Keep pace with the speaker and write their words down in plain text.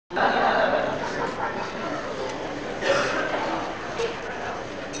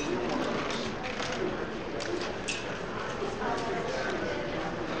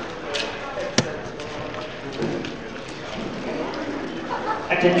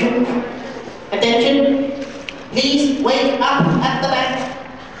Attention. Attention. Please wait up at the back.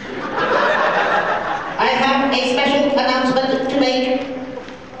 I have a special announcement to make.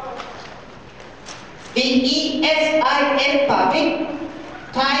 The ESIN party,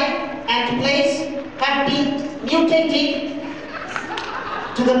 time and place have been mutated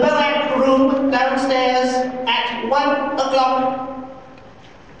to the Boac room downstairs at 1 o'clock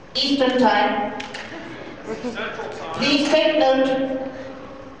Eastern Time. Please take note.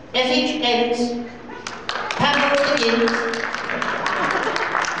 Message ends. Panel begins.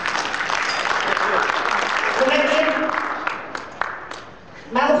 Correction.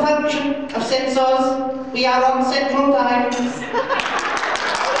 Malfunction of sensors. We are on Central Time.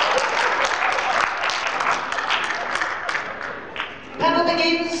 Panel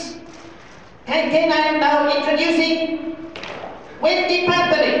begins. Can I am now introducing Wendy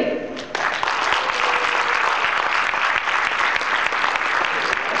Padbury.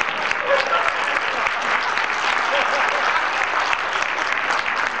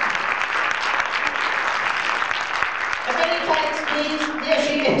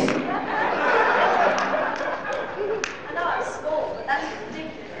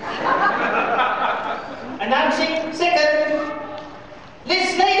 Announcing second, Liz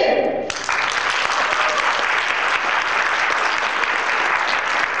Sladen.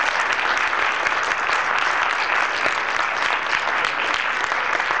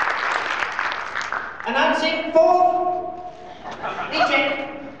 Announcing fourth, reject.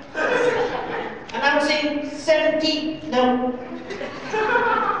 Announcing 70, no.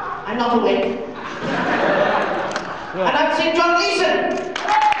 I'm not awake. Announcing John Leeson.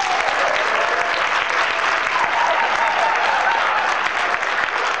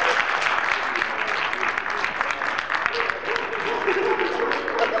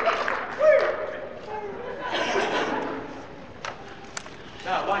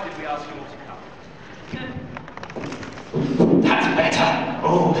 Now, why did we ask you all to come? That's better.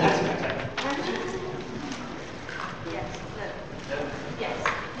 Oh, that's better. Yes. No. No. Yes.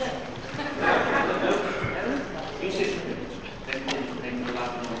 No. No. You sit here. Then the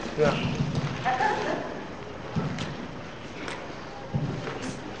loud noise. Yeah.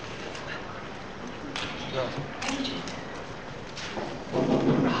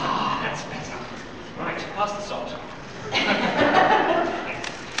 Ah, that's better. Right, pass the salt.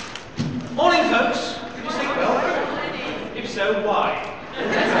 Morning, folks. Did you sleep well? If so, why?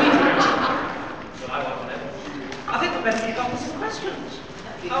 Well, I want to know. I think we'd better kick off with some questions.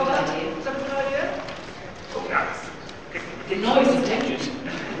 How about that? Is that a good idea? Oh, yeah. The noise is dangerous.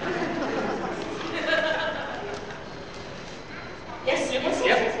 Yes.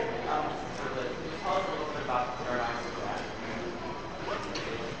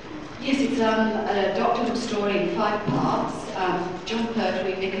 Yes, it's a Doctor Who story in 5 parts. John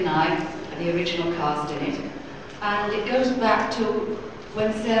Pertwee, Nick and I are the original cast in it. And it goes back to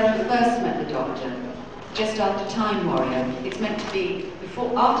when Sarah first met the Doctor, just after Time Warrior. It's meant to be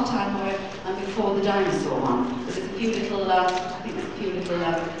after Time Warrior and before the dinosaur one. But there's a few little, I think there's a few little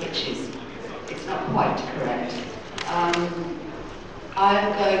hitches. It's not quite correct. I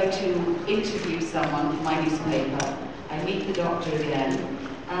am going to interview someone for my newspaper. I meet the Doctor again,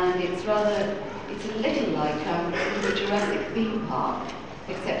 and it's a little like the Jurassic theme park,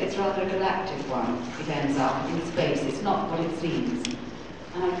 except it's rather a galactic one. It ends up in space. It's not what it seems.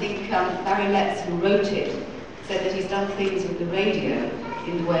 And I think Barry Letts, who wrote it, said that he's done things with the radio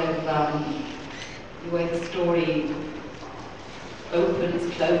in the way of the way the story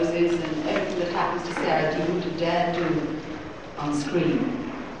opens, closes, and everything that happens to Sarah he wouldn't have dared do on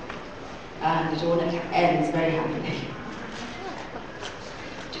screen. And it all ends very happily.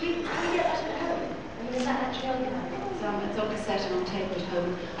 Do we get that at home? I mean, is that actually on the It's on cassette and on tape at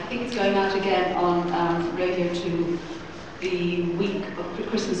home. I think it's going out again on Radio 2 the week of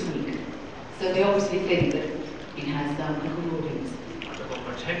Christmas week. So they obviously think that it has a good audience. There's a lot of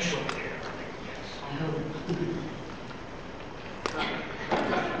potential here, I think, yes. I hope.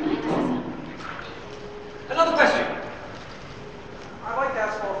 Another question. I'd like to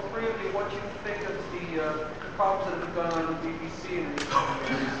ask all three of you what you think of the problems that have been going on in the BBC in recent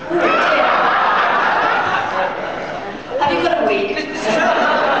years. Have you got a week? This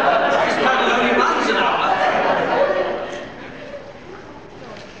panel only runs an hour.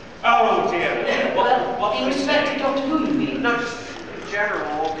 Oh dear. What In respect to Doctor Who, you mean? No, just in general,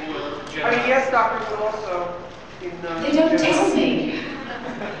 all the... I mean, yes, Doctor Who also in... They don't tell me.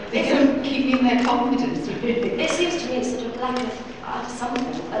 They don't keep me in their confidence, really. It seems to me sort of lack of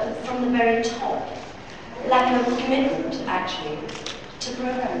something from the very top. Lack of commitment, actually, to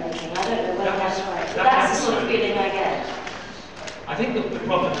programme making. I don't know whether that's right, but that's the sort of feeling I get. I think that the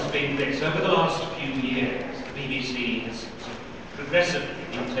problem has been this. Over the last few years, the BBC has progressively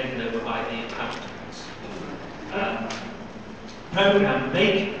been taken over by the accountants. Programme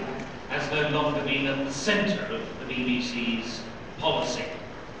making has no longer been at the centre of the BBC's policy.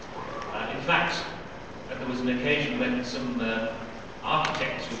 In fact, there was an occasion when some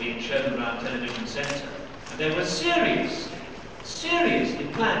architects were being shown around Television Centre, and they were seriously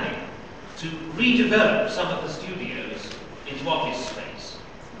planning to redevelop some of the studios into office space.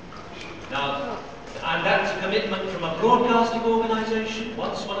 Now, and that's a commitment from a broadcasting organisation,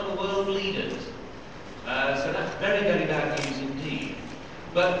 once one of the world leaders. So that's very, very bad news indeed.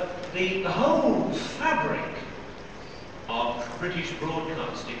 But the whole fabric of British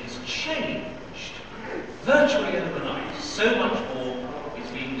broadcasting has changed virtually overnight. So much more is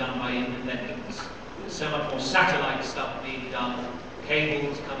being done by independents. There's so much more satellite stuff being done,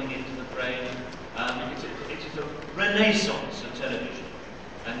 cables coming into the frame. It is a renaissance of television.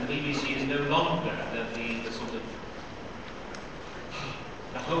 And the BBC is no longer the sort of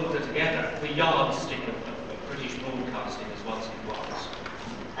the holder together, the yardstick of British broadcasting as once it was.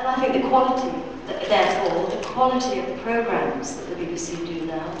 And I think the quality, therefore, the quality of the programmes that the BBC do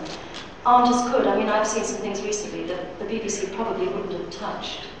now aren't as good. I mean, I've seen some things recently that the BBC probably wouldn't have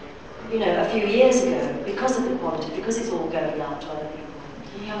touched, you know, a few years ago, because of the quality, because it's all going out to other people.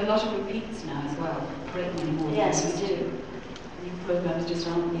 We have a lot of repeats now as well. Yes, we do. New programmes just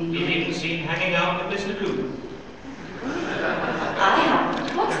aren't being You've even seen Hanging Out with Mr. Cooper. I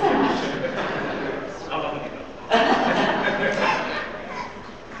haven't. What's that? How long ago?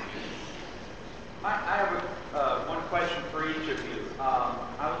 I have one question for each of you. I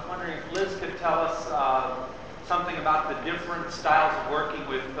was wondering if Liz could tell us something about the different styles of working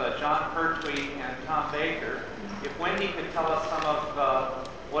with John Pertwee and Tom Baker. If Wendy could tell us some of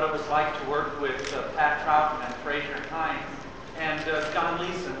what it was like to work with Pat Troughton and Fraser Hines, and John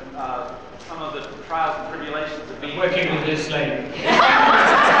Leeson, some of the trials and tribulations of being working with Liz Sladen.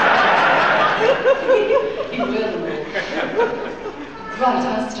 You will. Right,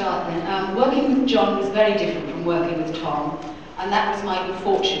 I'll start then. Working with John was very different from working with Tom, and that was my good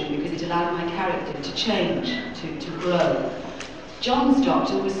fortune because it allowed my character to change, to grow. John's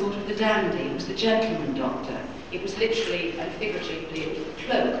doctor was sort of the dandy, it was the gentleman doctor. It was literally and figuratively, it was a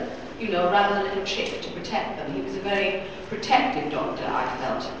cloak, you know, around the little chick to protect them. He was a very protective doctor, I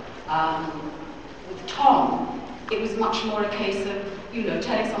felt. With Tom, it was much more a case of, you know,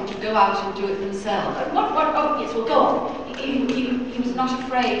 telling someone to go out and do it themselves. Oh, yes, well, go on. He was not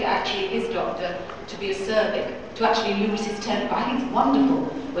afraid, actually, his doctor, to be acerbic, to actually lose his temper. I think it's wonderful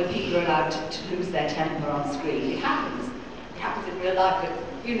when people are allowed to lose their temper on screen. It happens. It happens in real life, but,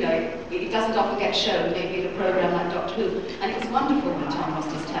 you know, it doesn't often get shown, maybe in a programme like Doctor Who. And it was wonderful when Tom lost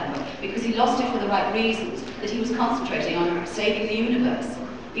his temper, because he lost it for the right reasons, that he was concentrating on saving the universe.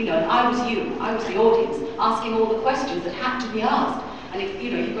 You know, and I was the audience, asking all the questions that had to be asked. And if,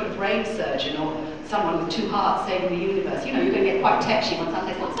 you know, you've got a brain surgeon or someone with two hearts saving the universe, you know, you're going to get quite tetchy when someone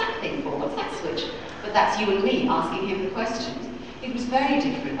says, what's that thing for? What's that switch? But that's you and me asking him the questions. It was very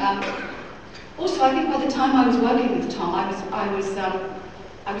different. Also, I think by the time I was working with Tom,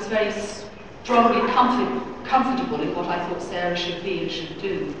 I was very strongly comfortable in what I thought Sarah should be and should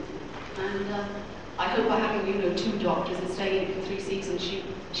do. And I hope by having, you know, two doctors and staying in it for 3 seasons, she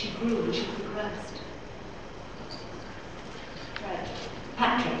grew and she progressed. Right.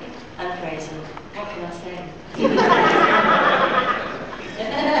 Patrick and Fraser, what can I say?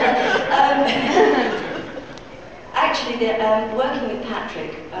 Actually, working with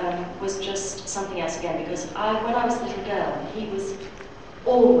Patrick was just something else again, because when I was a little girl, he was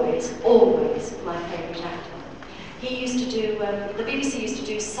always my favourite actor. He used to do, the BBC used to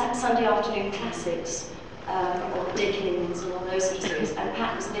do Sunday afternoon classics, or Dickens and all those sort of series, and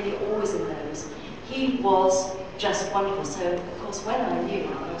Pat was nearly always in those. He was just wonderful. So, of course, when I knew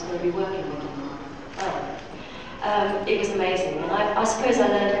I was going to be working with him, it was amazing. And I suppose I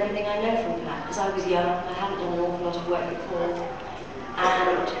learned everything I know from Pat, because I was young, I hadn't done an awful lot of work before,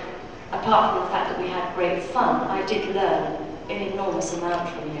 and apart from the fact that we had great fun, I did learn an enormous amount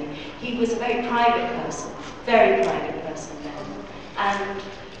from him. He was a very private person then, and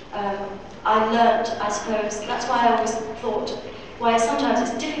I learnt, I suppose, that's why I always thought, why sometimes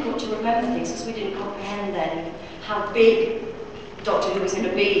it's difficult to remember things, because we didn't comprehend then how big Doctor Who was going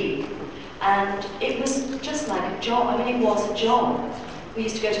to be. And it was just like a job. I mean, it was a job. We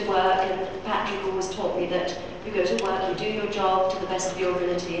used to go to work, and Patrick always taught me that you go to work, you do your job to the best of your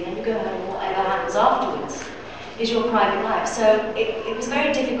ability, and then you go home, and whatever happens afterwards is your private life. So it was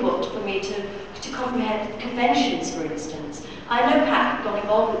very difficult for me to comprehend conventions, for instance. I know Pat got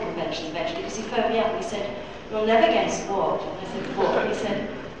involved with conventions eventually, because he phoned me up and he said, "You'll never guess what." I said, "What?" He said,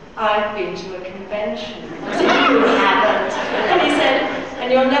 "I've been to a convention." I said, "You haven't." And he said,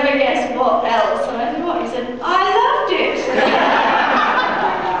 "And you'll never guess what else." And I said, "What?" He said, "I loved it."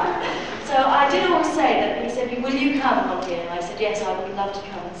 So I did always say that. He said, "Will you come one year?" And I said, "Yes, I would love to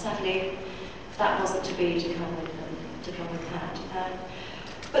come." And sadly, that wasn't to be, to come with Pat.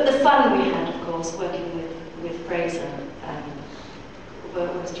 But the fun we had, of course, working with Fraser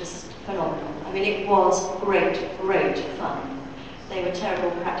was just phenomenal. I mean, it was great fun. They were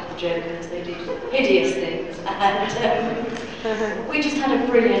terrible practical jokers. They did hideous things, and we just had a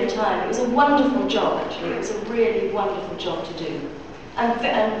brilliant time. It was a wonderful job, actually. It was a really wonderful job to do,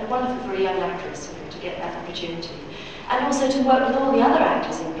 and wonderful for a young actress to get that opportunity, and also to work with all the other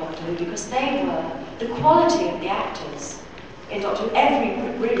actors in Doctor Who, because they were the quality of the actors in Doctor Who. Every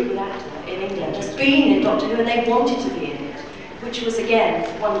really good actor in England has been in Doctor Who, and they wanted to be in it, which was again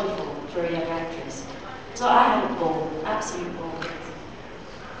wonderful for a young actress. So I had a ball, absolute ball.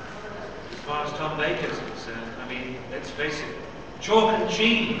 As far as Tom Baker's concerned, I mean, let's face it, chalk and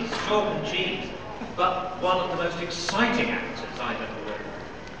cheese, but one of the most exciting actors I've ever worked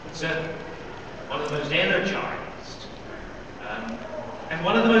with. It's one of the most energized, and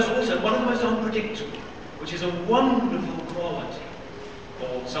one of the most unpredictable, which is a wonderful quality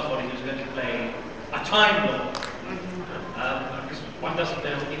for somebody who's going to play a Time Lord. Because one doesn't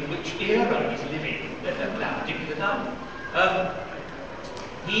know in which era he's living at that particular time.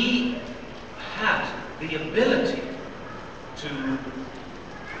 He had the ability to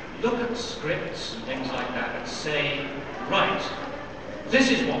look at scripts and things like that and say, right, this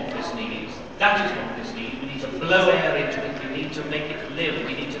is what this needs, that is what this needs, we need to blow air into it, we need to make it live,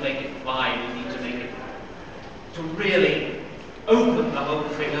 we need to make it fly, we need to make it, to really open the whole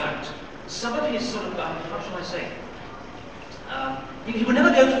thing out. Some of his sort of, how shall I say, he would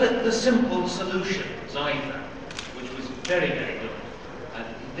never go to the simple solutions either, which was very good.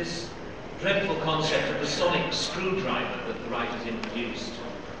 This dreadful concept of the sonic screwdriver that the writers introduced,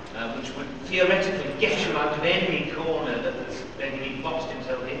 which would theoretically get you out of any corner that he boxed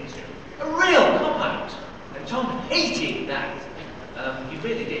himself into. A real cop-out. And Tom hated that. He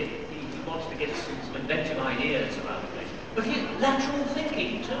really did. He wanted to get some inventive ideas about things. But lateral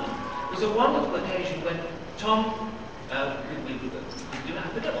thinking, too. It was a wonderful occasion when Tom, I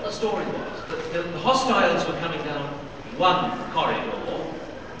forget what the story was, the hostiles were coming down one corridor,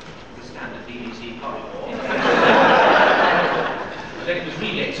 the standard BBC corridor. Then it was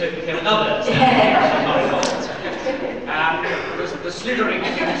relit, so it became another standard BBC corridor. And the slithering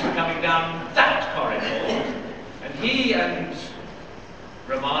things were coming down that corridor. And he and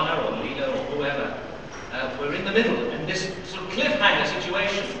Romana or Lena or whoever were in the middle, and this sort of cliffhanger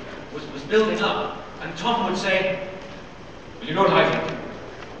situation was building up. And Tom would say, "Well, you know what I think?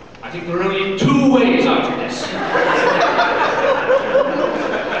 I think there are only two ways out of this."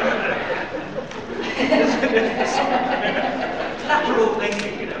 Lateral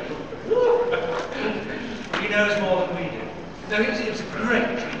thinking, you know. He knows more than we do. No, it was a great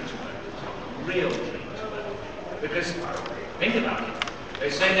treat to work with Tom, a real treat to work with. Because, think about it, they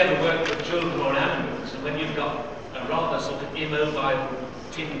say never work with children or animals, and when you've got a rather sort of immobile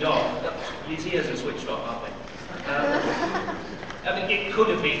tin dog, his ears are switched off, aren't they? I mean, it could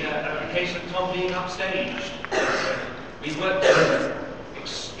have been a case of Tom being upstaged. We worked together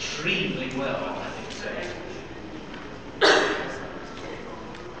extremely well, I think to say.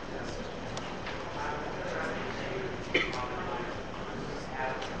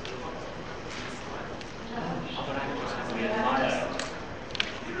 Other actors have to be admired.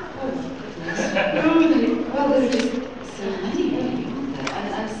 Well, there are just so many, really, aren't there?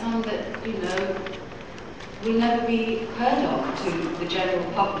 And some that, you know, will never be heard of to the general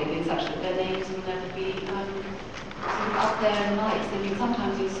public in such that their names will never be sort of up there in lights. I mean,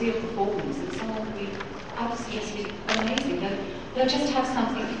 sometimes you'll see a performance and someone will be absolutely amazing. They'll just have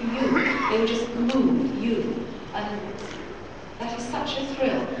something for you. They'll just move you. And that is such a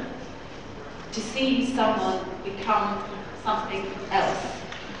thrill to see someone become something else.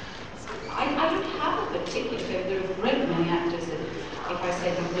 I don't have a particular favourite. There are a great many actors that, if I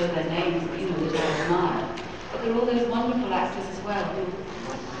say don't know their names, you know, that I admire. But there are all those wonderful actors as well who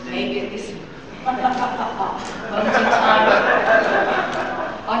maybe at this moment in time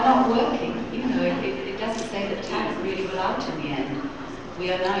are not working. You know, it doesn't say that talent really will out in the end.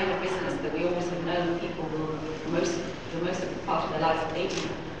 We are now in a business that we always have known people will, the most of the part of their lives,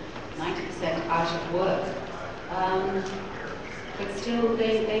 80–90% out of work. But still,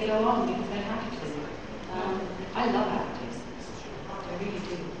 they go on because they have to. I love actors. I really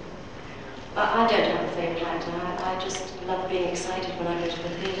do. I don't have a favourite actor. I just love being excited when I go to the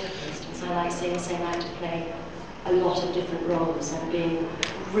theatre, for instance. because I like seeing the same actor play a lot of different roles and being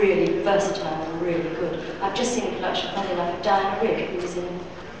really versatile and really good. I've just seen a production, funny enough, of Diana Rigg, who was in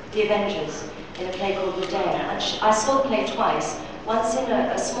The Avengers, in a play called Medea. And I saw the play twice, once in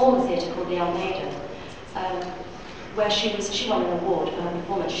a smaller theatre called the Almeida, where she won an award for her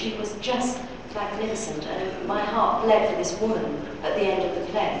performance. She was just magnificent, and my heart bled for this woman at the end of the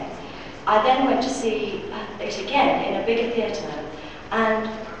play. I then went to see it again in a bigger theatre, and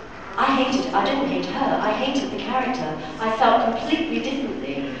I didn't hate her, I hated the character. I felt completely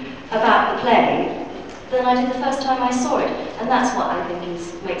differently about the play than I did the first time I saw it, and that's what I think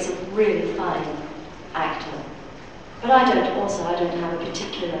makes a really fine actor. But I don't have a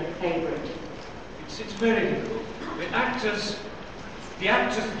particular favourite. It's very difficult. The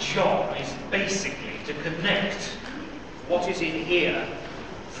actor's job is basically to connect what is in here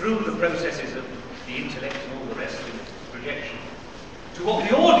through the processes of the intellect and all the rest of the projection to what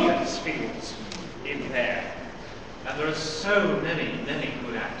the audience feels in there. And there are so many, many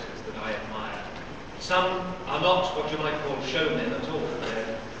good actors that I admire. Some are not what you might call showmen at all.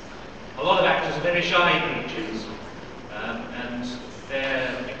 A lot of actors are very shy creatures, and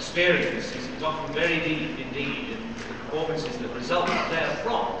their experience is often very deep indeed, and the performances that result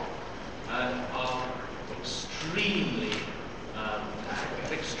therefrom are extremely,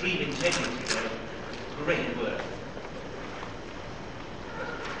 of extreme integrity. They're great work.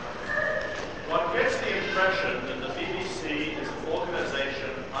 One gets the impression that the BBC is an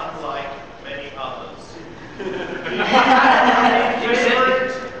organisation unlike many others.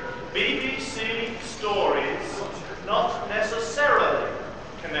 Favorite BBC stories not necessarily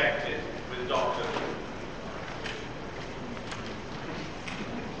connected with Doctor Who.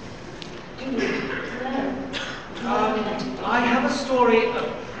 I have a story of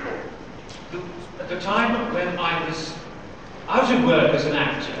at the time when I was out of work as an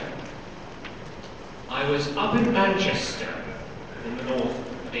actor. I was up in Manchester, in the north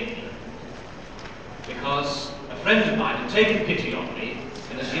of England, because a friend of mine had taken pity on me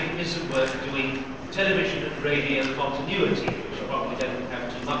and has given me some work doing television and radio continuity, which I probably don't have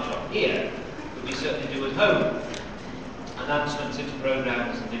too much of here, but we certainly do at home. Announcements into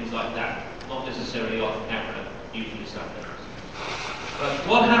programmes and things like that, not necessarily on camera, usually Sundays. But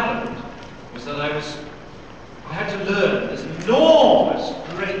what happened was that I had to learn this enormous,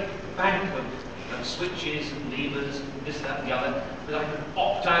 great bank of switches and levers and this, that and the other, that I could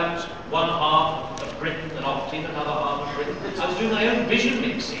opt out one half of Britain and opt in another half of Britain. I was doing my own vision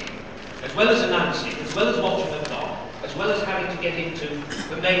mixing, as well as announcing, as well as watching the clock, as well as having to get into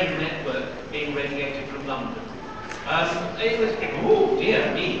the main network being radiated from London. It was, oh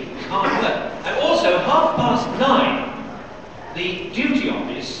dear me, it was hard work. And also, at 9:30, the duty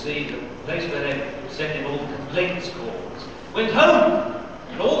office, the place where they send in all the complaints calls, went home.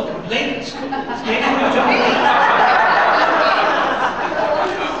 And all the complaints came through to me.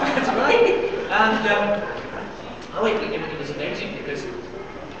 That's right. And it was amazing because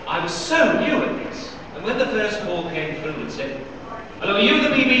I was so new at this. And when the first call came through and said, "Hello, are you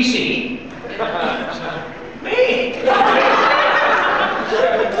the BBC?" Me?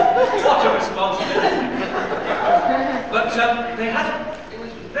 What a responsibility. But it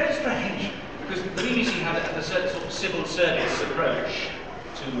was very strange because the BBC had a certain sort of civil service approach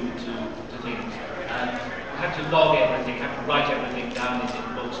to things. And you had to log everything, had to write everything down in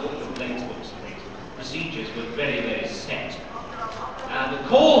books, all the complaints books and things. Procedures were very, very set. And the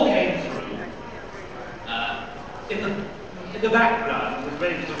call came through in the background with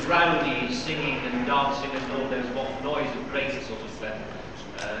very little rowdies singing and dancing and all those noise of great sort of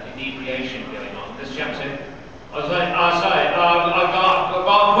inebriation going on. This chap said, I've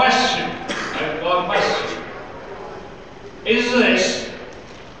got a question. I've got a question.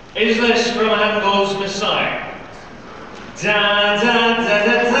 Is this from Handel's Messiah? Da da da da da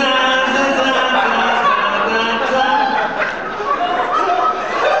da da da da.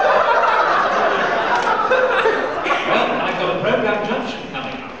 Well, I've got a programme junction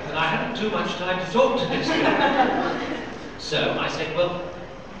coming up, and I hadn't too much time to talk to this guy. So I said, well,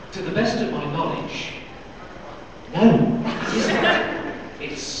 to the best of my knowledge, no, it isn't.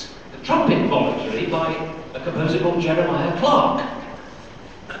 It's the Trumpet Voluntary by a composer called Jeremiah Clarke.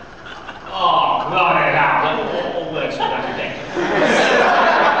 Oh, bloody hell, all works for that effect.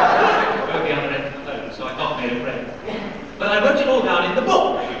 Go the other end of the phone, so I got made a friend. But I wrote it all down in the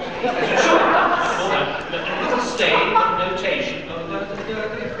book, as you should. All down, a little stain of notation. I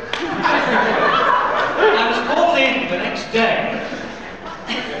was called in the next day.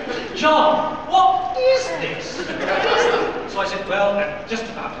 John, what is this? So I said, well, just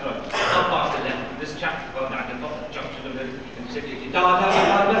about 11:30. This chap, well, I can got the junction of it. No,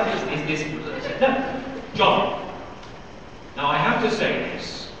 John. Now I have to say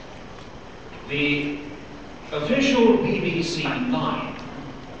this. The official BBC line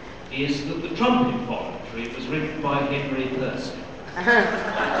is that the trumpet voluntary was written by Henry Percy. An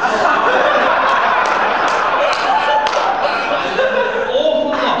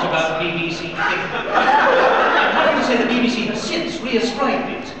awful lot about BBC thinking. I have to say the BBC has since reascribed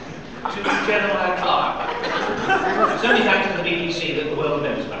it to Jeremiah Clark. It's only thanks to the BBC that the world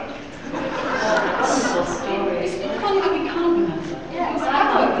knows about it. Wonderful story. It's funny that we can't remember. Yeah, because I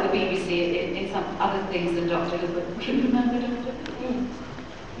worked for the BBC in some other things than Doctor Who, but we remember it.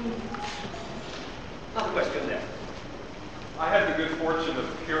 Another question there. I had the good fortune of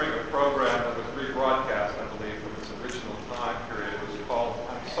hearing a program that was rebroadcast, I believe, from its original time period. It was called,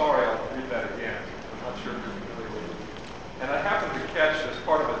 I'm Sorry, I'll Read That Again. I'm not sure if you're familiar with it. And I happened to catch, as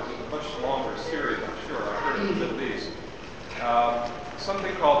part of it, it was a much longer series, I'm sure. I heard it in the Middle East.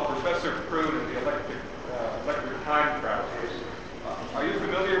 Something called Professor Prude and the Electric Time Travelers. Are you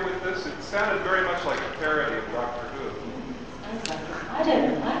familiar with this? It sounded very much like a parody of Doctor Who. I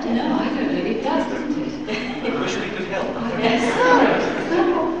don't know. It does, doesn't it? I wish we could help. Yes.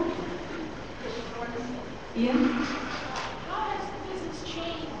 Yeah. How has the business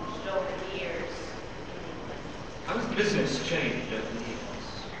changed over the years? How has the business changed over the years?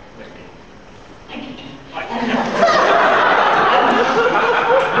 Wendy? Thank you, John.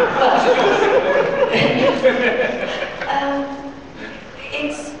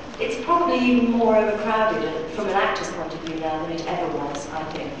 It's probably even more overcrowded from an actor's point of view now than it ever was, I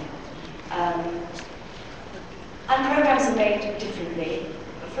think. And programs are made differently.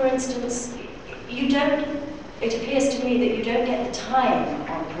 For instance, it appears to me that you don't get the time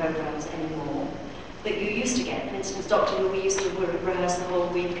on programs anymore that you used to get. For instance, Doctor Who, we used to rehearse the whole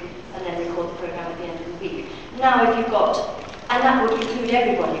week and then record the program at the end of the week. Now if you've got, and that would include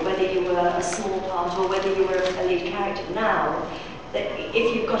everybody, whether you were a small part or whether you were a lead character. Now, that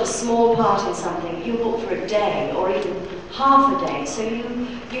if you've got a small part in something, you book for a day or even half a day, so you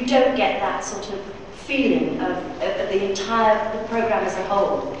don't get that sort of feeling of the entire program as a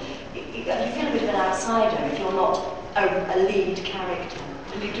whole. You feel a bit of an outsider if you're not a lead character.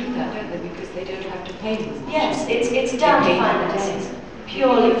 And they do that, don't they? Because they don't have to pay them. Yes, it's down to finances.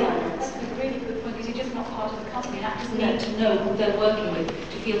 Purely finance. That's a really good point, because you're just not part of the company, and actors need to know who they're working with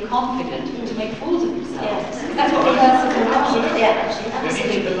to feel confident to make fools of themselves. Yes. That's what rehearsals are about. Yeah,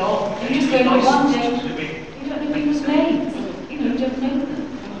 Absolutely. absolutely. You just go for one day, you don't know people's names. You don't know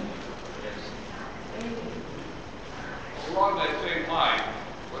them. Along that same line,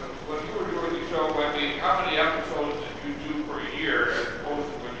 when you were doing the show, Wendy, how many episodes did you do per year as opposed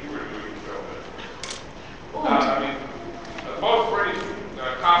to when you were doing the show? I mean, most British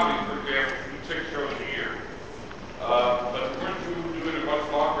comedies, for example, do 6 shows a year. But weren't you doing a much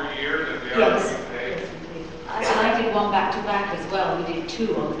longer year than the average day? And I did one back-to-back as well. We did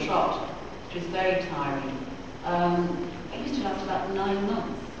 2 on the trot, which was very tiring. It used to last about 9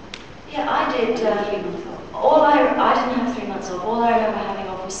 months. Yeah, I did. 3 months off. I didn't have 3 months off. All I remember having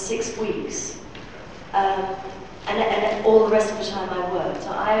off was 6 weeks, and all the rest of the time I worked.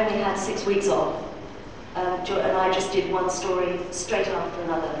 So I only had 6 weeks off, and I just did one story straight after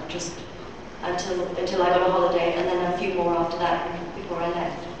another, just until I got a holiday, and then a few more after that before I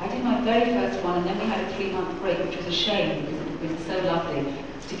left. I did my very first one, and then we had a 3-month break, which was a shame because it had been so lovely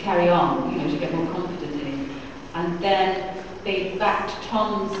to carry on, to get more confident in it. And then they backed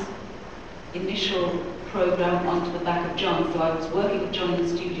Tom's initial program onto the back of John, so I was working with John in the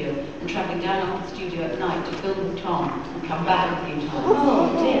studio and travelling down off the studio at night to film with Tom and come back a few times. Oh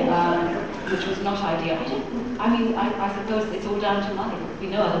dear. Which was not ideal. I suppose it's all down to money. We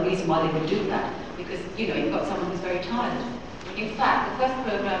know other reason why they would do that, because you've got someone who's very tired. In fact, the first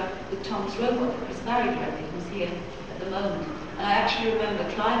program with Tom's robot, Chris Barry directed, was here at the moment, and I actually remember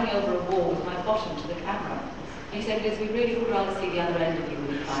climbing over a wall with my bottom to the camera. And he said, Liz, we really would rather see the other end of you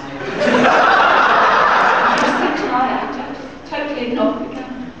when you climb over. I was so tired, I just totally ignored the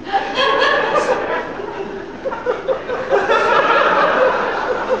camera.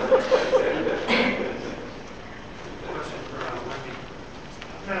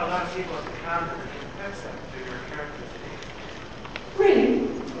 Now, a lot of people at the camera that's that bigger characters. Really?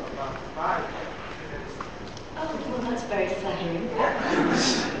 About 5. Oh, well, that's very flattering.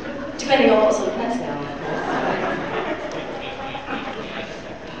 Depending on what sort of pets they are, of course.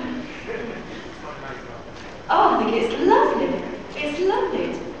 Oh, I think it's lovely. It's lovely.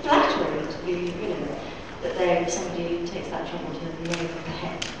 It's flattering to be, that somebody takes that trouble to name the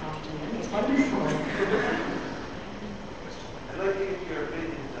pet after them. It's wonderful. I'd like to get your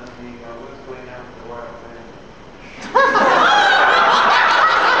opinions on what's going on with the royal family.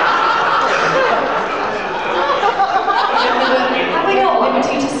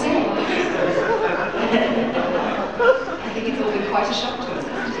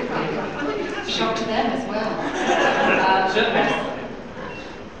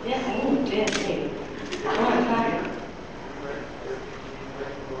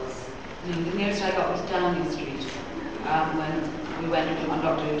 afternoon. The nearest I got was Downing Street, when we went on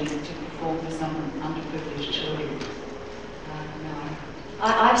Dr. Udy to perform for some underprivileged children.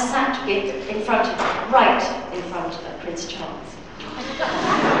 I've sat right in front of Prince Charles.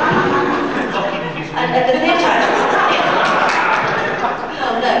 And at the theatre.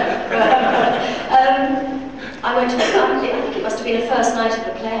 Well, no. I went to I think it must have been the first night of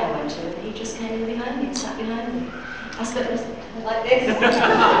the play I went to, and he just came in behind me and sat behind me. I suppose like this.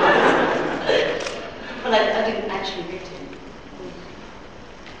 Well, I didn't actually meet him.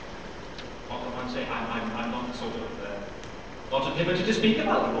 What can I say? I'm not sort of not at liberty to speak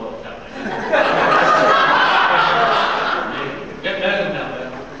about the royal family. No.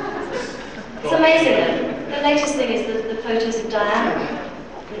 It's amazing. The latest thing is the photos of Diana,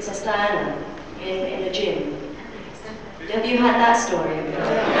 Princess Diana, in a gym. Have you had that story?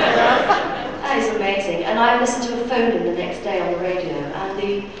 That is amazing. And I listened to a phone-in the next day on the radio, and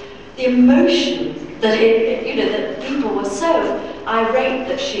the emotion that that people were so irate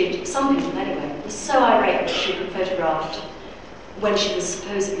that some people anyway, were so irate that she'd been photographed when she was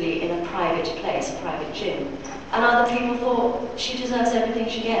supposedly in a private place, a private gym. And other people thought she deserves everything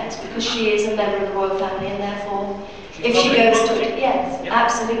she gets because she is a member of the royal family, and therefore, if she goes to it, yes, yep.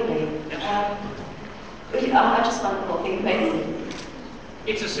 Absolutely. I just find the whole thing amazing.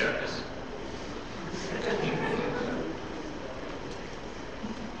 It's a circus.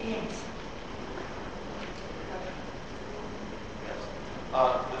 Yes.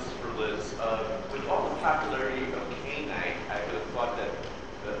 This is for Liz. With all the popularity of K-Night, I would have thought that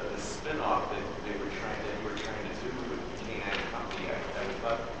the spin-off that you were trying to do with K-Night Company, I would have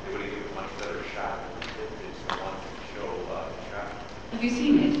thought they would have given a much better shot. It's the one show shot. Have you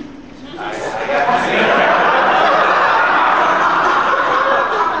seen it? I haven't seen it.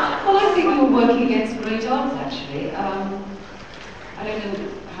 Well, I think we were working against great odds, actually. I don't know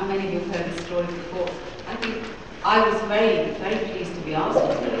how many of you have heard this story before. I think I was very, very pleased to be asked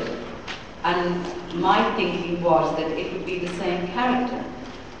to do it. And my thinking was that it would be the same character.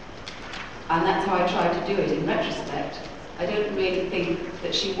 And that's how I tried to do it in retrospect. I don't really think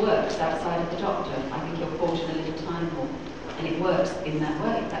that she works outside of the Doctor. I think you're caught in a little time warp. And it works in that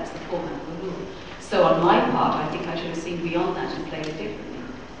way. That's the format of the rule. So on my part, I think I should have seen beyond that and played it differently.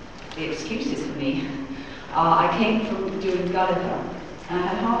 The excuses for me. I came from doing Gulliver, and I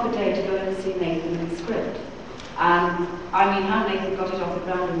had half a day to go in and see Nathan in the script. And I mean, how Nathan got it off the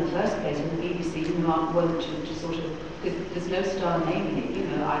ground in the first place in the BBC, you know, aren't one to sort of, because there's no star name in it, you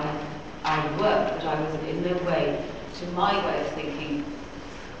know, I worked, but I was in no way, to my way of thinking,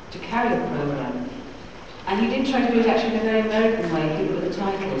 to carry a programme. And he did try to do it actually in a very American way, if you look at the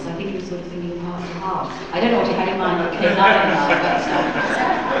titles. I think he was sort of thinking heart to heart. I don't know what he had in mind for K9 now,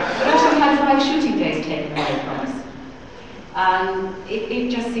 but also we had 5 shooting days taken away from us. And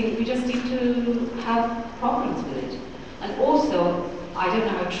it just seemed, we just seemed to have problems with it. And also, I don't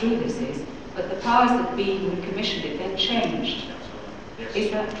know how true this is, but the powers that be who commissioned it then changed. Yes.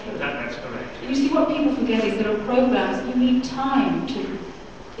 Is that true? That's correct. And you see, what people forget is there are programs, you need time to.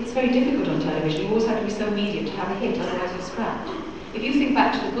 It's very difficult on television. You always have to be so immediate to have a hit, otherwise you're scrapped. If you think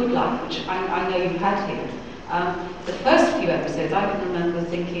back to The Good Life, which I know you've had here, the first few episodes I can remember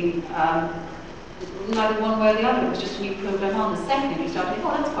thinking neither one way or the other. It was just a new programme on. The second you start thinking,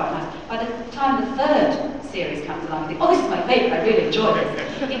 oh, that's quite nice. By the time the third series comes along, you think, oh, this is my favourite, I really enjoy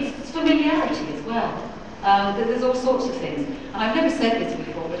this. It's familiarity as well. There's all sorts of things. And I've never said this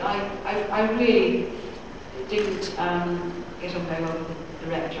before, but I really didn't get on very well with the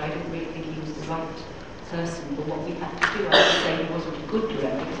director. I didn't really think he was the right person for what we had to do. I would say he wasn't a good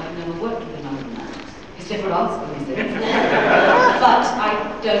director because I've never worked with him other than that. He's never answered me since. But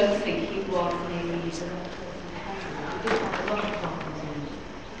I don't think he was maybe the right person. He did have a lot of problems.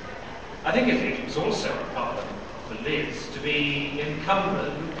 I think it was also a problem for Liz to be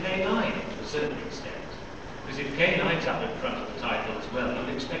encumbered with K9 to a certain extent. Because if K9's up in front of the title as well,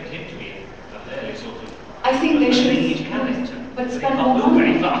 you'd expect him to be a fairly sort of I think they should character. But spend more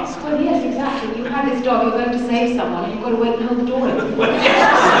money. Well, yes, exactly. You have this dog, you're going to save someone, and you've got to wait and hold the door open. It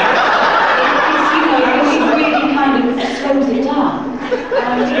really kind of slows it down.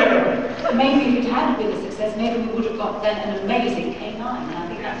 Maybe if it hadn't been a success, maybe we would have got then an amazing K9. And I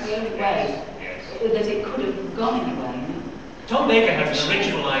think that's the only way that it could have gone anyway. You know? Tom Baker had an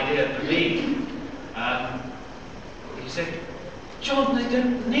original idea for me. He said, John, they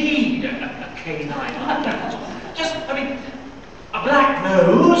don't need a K9 like that. Just, I mean, a black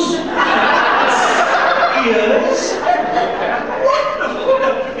nose, ears,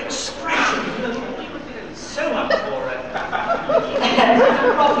 wonderful expression. So much for it. There's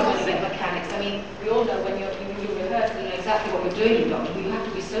a problem with mechanics. I mean, we all know when you rehearse, you know exactly what you're doing, Doctor. We you have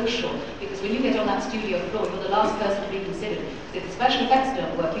to be social, because when you get on that studio floor, you're the last person to be considered. If the special effects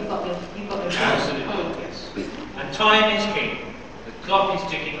don't work, you've got no Absolutely, yes. And time is king. The clock is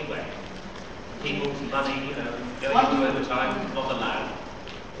ticking away. People's money, you know, going to overtime, not allowed.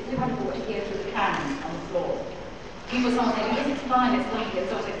 If you hadn't brought it here through the cans on the floor, people, someone saying, yes, it's fine, it's lovely, and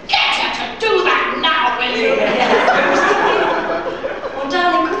someone says, get her to do that now, will you? Well,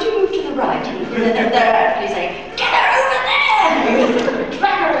 darling, could you move to the right? And they're actually saying, get her over there!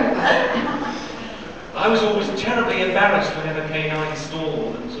 Drag her over. I was always terribly embarrassed whenever K9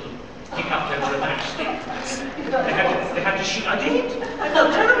 stalled and sort of hiccuped over a matchstick. They had to shoot. I did. I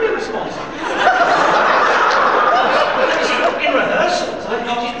felt terribly responsible. In rehearsals, I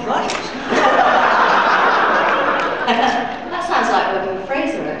got it right. That sounds like working with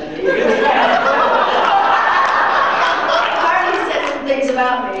Fraser, actually. Apparently he said some things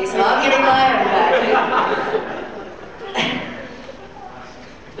about me, so I'm getting my own back.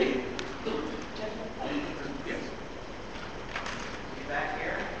 Back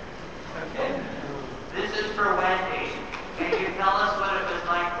here? Okay. This is for Wendy. Can you tell us what it was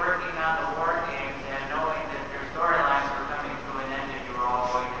like working on the war games and knowing that your storylines were coming to an end and you were all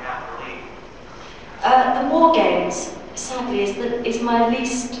going to have to leave? The War Games, sadly, is my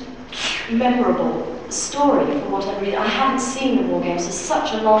least memorable story from what I've read. I haven't seen the War Games for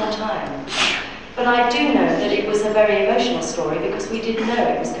such a long time. But I do know that it was a very emotional story because we did know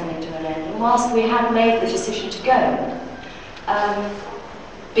it was coming to an end. And whilst we had made the decision to go,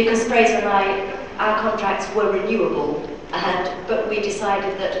 because Fraser and our contracts were renewable, but we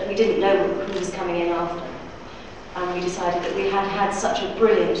decided that we didn't know who was coming in after. And we decided that we had had such a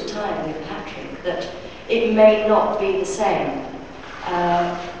brilliant time with Patrick that it may not be the same.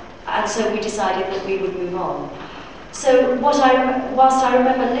 And so we decided that we would move on. So whilst I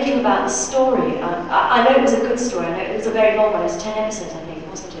remember little about the story, I know it was a good story. I know it was a very long one. It was 10 episodes, I think,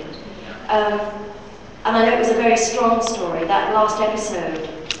 wasn't it? And I know it was a very strong story. That last episode,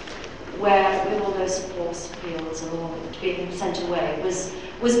 where with all those force fields and all being sent away, was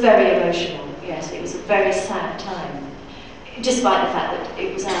very emotional. Yes, it was a very sad time, despite the fact that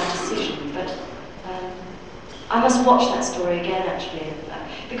it was our decision. But I must watch that story again, actually,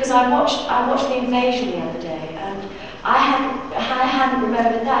 because I watched the invasion the other day, and I hadn't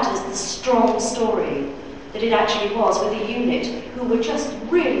remembered that as the strong story that it actually was, with a unit who were just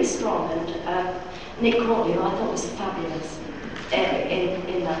really strong. And Nick Courtney, who I thought was fabulous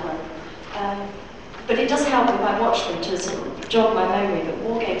in that one. But it does help if I watch them to sort of jog my memory. But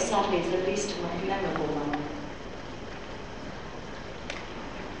War Games, sadly, is the least memorable one.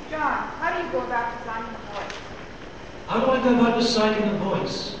 John, how do you go about designing the voice? How do I go about deciding a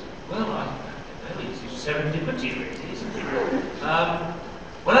voice? Well, I don't know, it's serendipity, really, isn't it?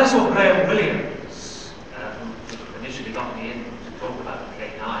 When I saw Graham Williams, who initially got me in to talk about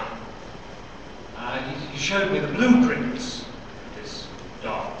K9, he showed me the blueprints of this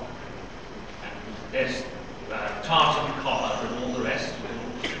dog. And there's tartan collar and all the rest.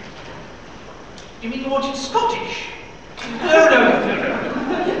 You mean you want it Scottish? No.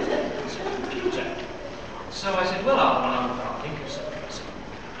 It's a computer. So I said, well, I'll think of some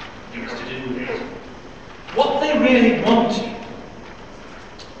things to do with it. What they really wanted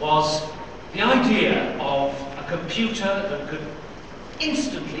was the idea of a computer that could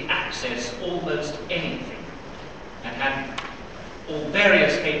instantly access almost anything and had all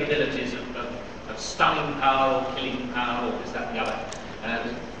various capabilities of stunning power or killing power or this, that, and the other.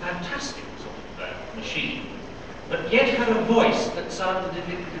 Fantastic sort of machine. But yet had a voice that sounded as if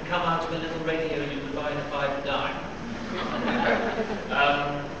it could come out of a little radio you could buy in a 5 dime.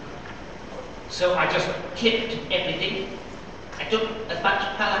 So I just clipped everything. I took as much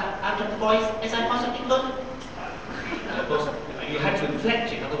colour out of the voice as I possibly could. Of course, you had to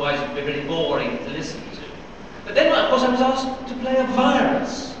inflect it, otherwise it would be very boring to listen to. But then, of course, I was asked to play a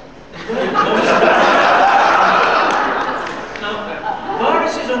virus. Now,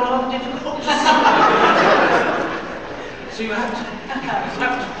 viruses are rather difficult to see. So you have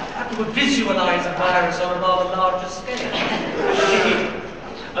to visualize a virus on a rather larger scale.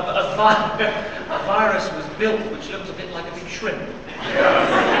 A virus was built which looked a bit like a big shrimp.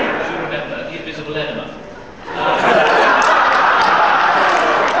 As you remember, the invisible enema. Is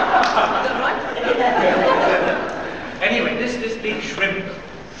that right? Anyway, this big shrimp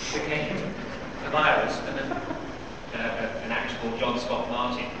became a virus, and an actor called John Scott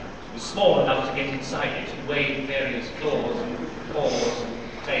Martin was small enough to get inside it and wave various claws and paws and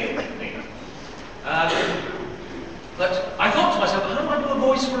tails and things. But I thought to myself, how do I do a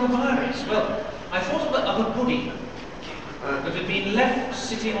voice for a virus? Well, I thought of a pudding that had been left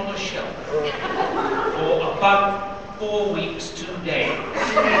sitting on a shelf for about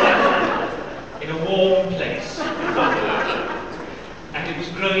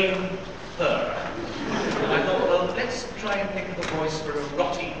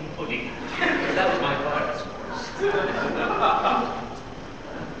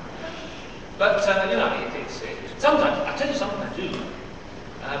But, you know, sometimes, I'll tell you something I do.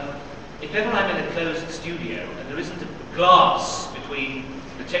 If ever I'm in a closed studio and there isn't a glass between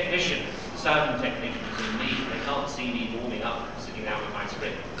the technicians, the sound technicians and me, they can't see me warming up, sitting down with my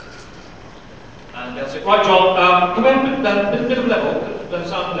script. And they'll say, right, John, come in, bit of level,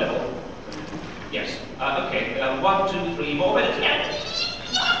 sound level. Yes, okay, 1, 2, 3, 4 minutes, yeah.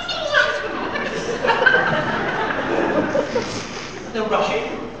 They'll rush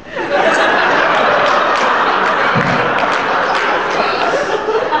it.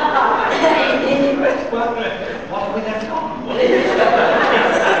 What have we left on?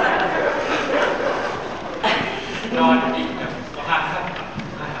 No, I have.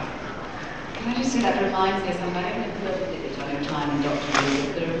 Can I just say that reminds me of something, I don't know if you ever did it on your time in Dr. Leeson,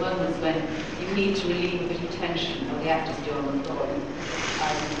 but there are moments when you need to relieve a bit of tension, or the actors do on the floor,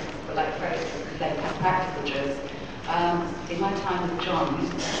 but like practical jokes. In my time with John, we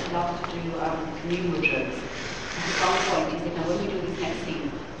used to love to do communal jokes. And at one point he said, now when we do this next scene,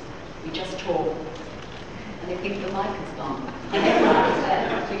 we just talk. And they think the mic is gone. And everyone is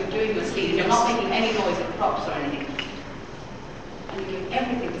there. So you're doing your scene, you're not making any noise of props or anything. And you do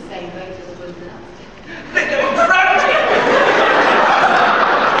everything the same way as opposed to that. They're going frantic!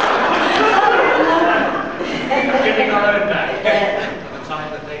 Getting our own back. At the time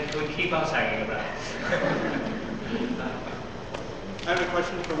that they would keep us hanging around. I have a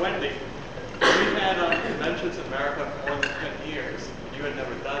question for Wendy. We've had conventions in America for more than 10 years. You had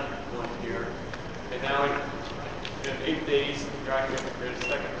never done one here. And now in 8 days, you're actually going to create a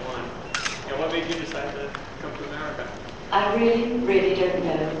second one. And what made you decide to come to America? I really, really don't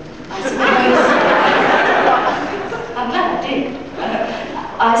know. I suppose... I'm glad I did.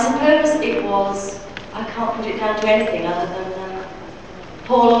 I suppose it was... I can't put it down to anything other than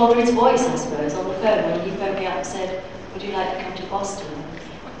Paul Aldridge's voice, I suppose, on the phone when he phoned me up and said, would you like to come to Boston?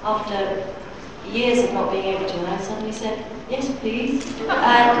 After years of not being able to, and I suddenly said, yes, please.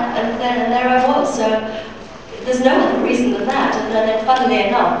 And there I was. So there's no other reason than that. And then, funnily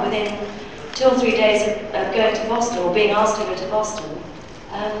enough, within 2 or 3 days of going to Boston, or being asked to go to Boston,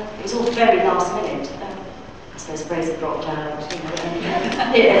 it was all very last minute. I suppose Fraser dropped out, you know,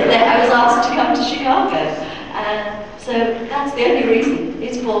 and I was asked to come to Chicago. So that's the only reason.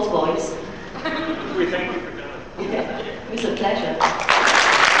 It's Paul's voice. We thank you for coming. Yeah, it was a pleasure.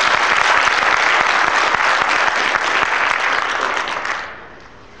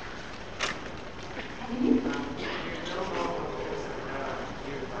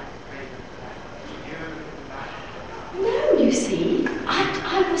 No, you see,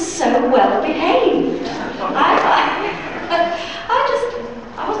 I was so well behaved.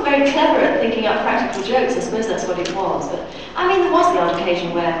 I wasn't very clever at thinking up practical jokes. I suppose that's what it was. But I mean, there was the odd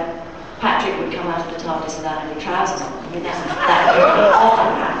occasion where Patrick would come out of the TARDIS without any trousers on. I mean, that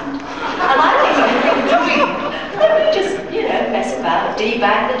often happened. And I think we just, you know, mess about,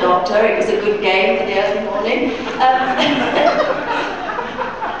 debag the Doctor. It was a good game for the early morning.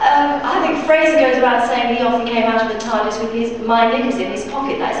 I think Fraser goes around saying he often came out of the TARDIS with my knickers in his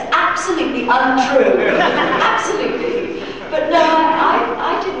pocket. That is absolutely untrue. Absolutely. But no,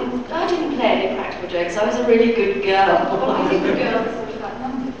 I didn't play any practical jokes. I was a really good girl. Well, I think the girls sort of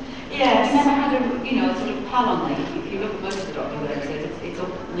outnumbered. Yes. You never had a, you know, sort of pal on there. If you look at most of the Doctor Who episodes, it's all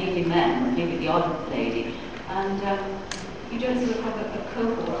mainly men, maybe the odd lady. And you don't sort of have a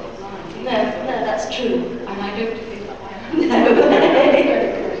cohort of lines. No, that's true. And I don't think that way. No.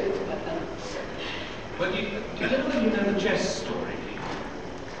 But do you know the chess story?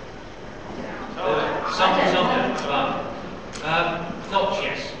 Not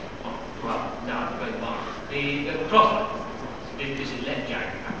chess. Well, no, very much. The crossword. This is left jack.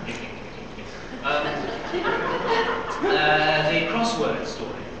 The crossword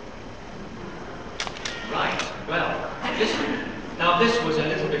story. Right. Well, this was a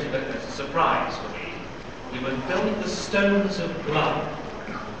little bit of a surprise for me. We were filming The Stones of Blood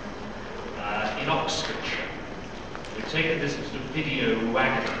in Oxfordshire. We'd taken this sort of video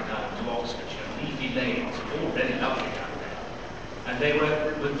wagon to Oxfordshire, leafy lanes, all very lovely down there. And they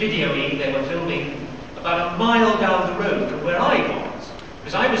were videoing, they were filming about a mile down the road from where I was.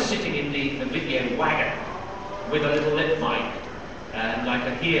 Because I was sitting in the video wagon with a little lip mic, and I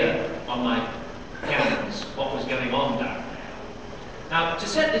could hear on my hands what was going on down there. Now, to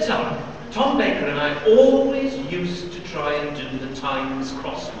set this up, Tom Baker and I always used to try and do the Times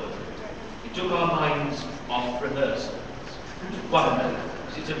crossword. It took our minds off rehearsals. One of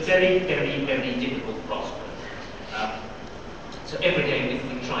those. It's a very, very, very difficult crossword. So every day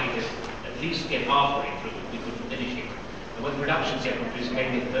we tried to at least get halfway through it, we couldn't finish it. And when the production secretaries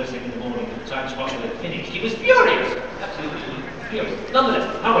came in first thing in the morning and the Times crossword had finished, he was furious! Absolutely furious.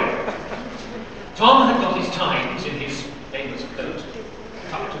 Nonetheless, however, Tom had got his Times in his famous coat,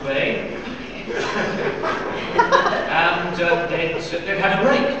 tucked away, and they'd had a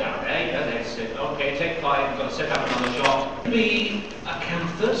break down there. You know, they said, okay, take 5, we've got to set up another shot. Could be a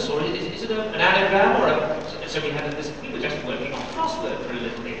canthus, or is it an anagram, or a... So we had this, we were just working on crossword for a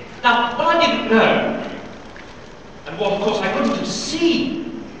little bit. Now, what I didn't know, and what of course I couldn't have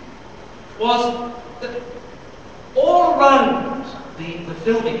seen, was that all around the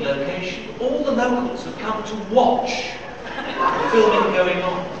filming location, all the locals had come to watch the filming going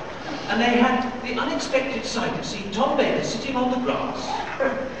on. And they had the unexpected sight of seeing Tom Baker sitting on the grass,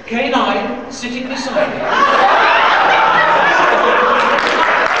 Kay and I sitting beside him.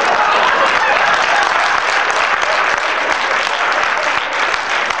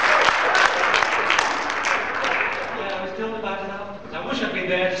 Yeah, I was told about it afterwards. I wish I'd been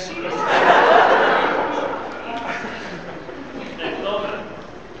there to see it.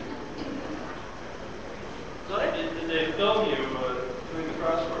 Did they film you doing the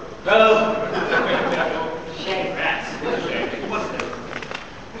crossword? No. Shame. Rats. Shame. It wasn't a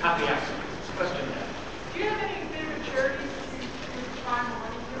happy accident. Question there. Do you have any favorite charities that you find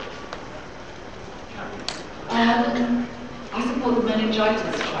money I support the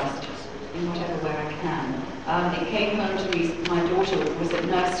Meningitis Trust in whatever way I can. It came home to me, my daughter was at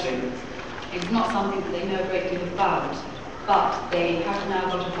nursery. It's not something that they know a great deal about, but they have now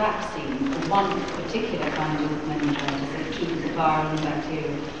got a vaccine for one particular kind of meningitis that kills the viral and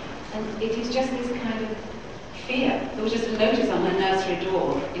bacteria. And it is just this kind of fear. There was just a notice on her nursery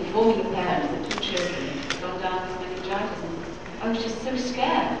door informing the parents that 2 children had gone down with meningitis. And I was just so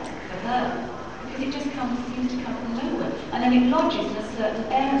scared for her, because it just seems to come from nowhere. And then it lodges in a certain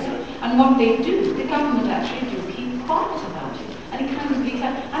area. And what they do, the government actually do keep quiet about it. And it kind of leaks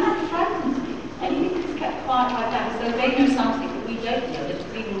out. And that frightens me. Anything that's kept quiet like that, so they know something that we don't know, that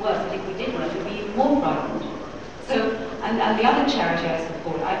it's even worse. And if we did know, it would be even more frightened. So, and the other charity I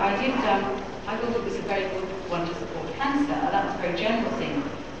support, I thought it was a very good one to support cancer. That was a very general thing.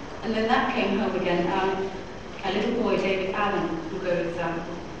 And then that came home again. A little boy, David Allen, who goes,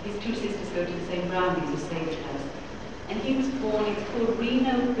 his 2 sisters go to the same ground as Saved House. And he was born, it's called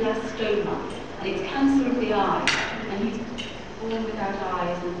rhinoblastoma, and it's cancer of the eye. And he's born without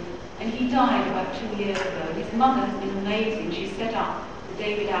eyes. And he died about 2 years ago. His mother has been amazing. She set up the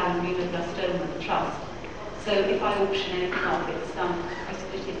David Allen Rhinoblastoma Trust. So if I auction anything off, I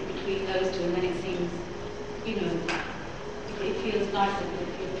split it between those 2, and then it seems, you know, it feels nicer, it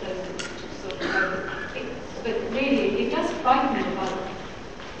feels closer to sort of. But really, it does frighten me about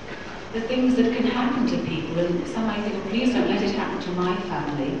the things that can happen to people. And somebody thinks, please don't let it happen to my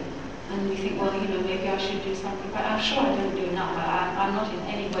family. And we think, well, you know, maybe I should do something. But I'm sure I don't do enough. I'm not in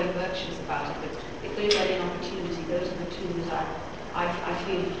any way virtuous about it. But if there is any opportunity, those are the 2 that I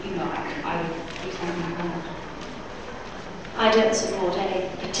feel, you know, I would do something about. I don't support any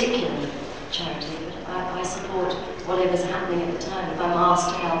particular charity, but I support whatever's happening at the time. If I'm asked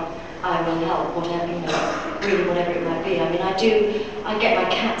to help, I will help, whatever, you know, really whatever it might be. I mean, I get my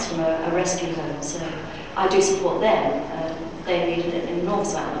cats from a rescue home, so I do support them. They need it in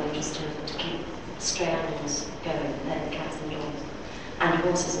North Ireland just to keep stray animals going, the cats and dogs, and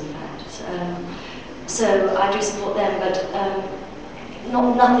horses in fact. So I do support them, but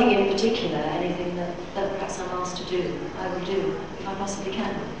nothing in particular, anything that perhaps I'm asked to do, I will do, if I possibly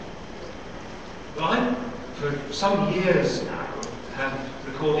can. Well, I, for some years now, have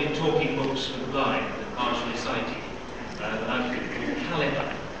recorded talking books for the blind and partially sighted. An outfit called Caliber.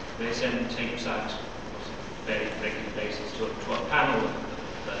 They send tapes out on a very regular basis to a panel of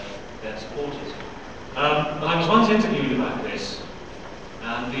their supporters. But I was once interviewed about this,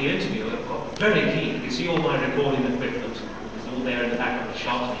 and the interviewer got very keen. You see all my recording equipment. All there in the back of the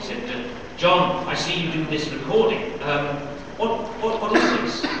shot, and he said, John, I see you do this recording. What is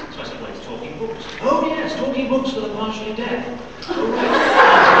this? So I said, well, it's talking books. Oh yes, talking books for the partially deaf. Oh right.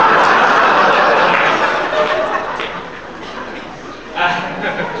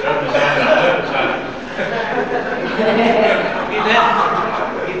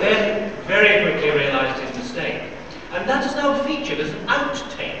 he then very quickly realised his mistake. And that is now featured as an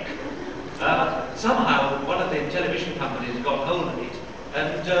outtake. Somehow, one of the television companies got hold of it,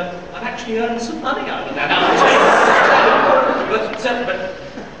 and I've actually earned some money out of that outtake.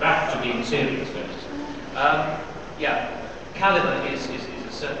 but back to being serious first. Yeah, Caliber is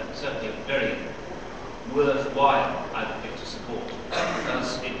certainly a very worthwhile outfit to support,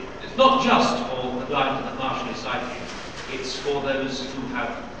 because it's not just for the blind and the partially sighted, it's for those who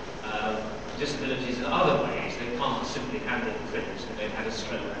have disabilities in other ways. They can't simply handle things, and they've had a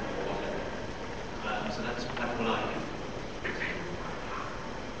stroke or whatever. So that's what I do.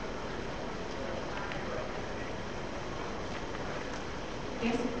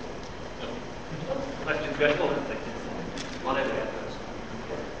 Yes? Questions going forward, one over there first.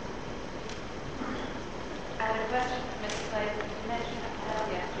 I had a question for Ms. Sladen. You mentioned at the panel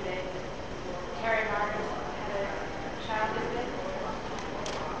yesterday that Carrie Martin had a child with it.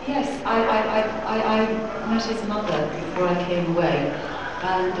 Yes, I met his mother before I came away,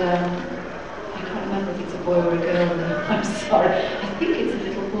 and I can't remember if it's a boy or a girl now. I'm sorry. I think it's a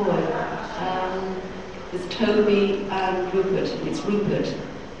little boy. There's Toby and Rupert. It's Rupert,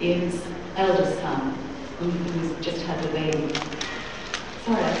 Ian's eldest son, who's just had a baby.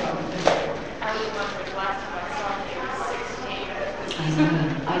 Sorry, I can't remember. I was wondering last time I saw him, he was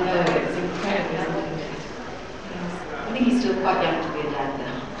 16. I know, it's incredible, isn't it? Yes. I think he's still quite young to be a dad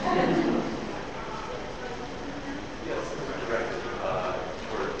now. Yes, directed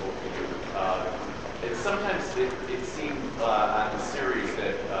toward both of you. And sometimes it seemed on the series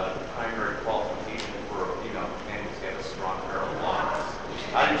that the primary qualification for a female companion is to have a strong pair of lungs.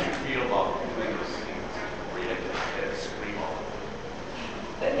 How did you feel about doing those scenes where you had to scream all of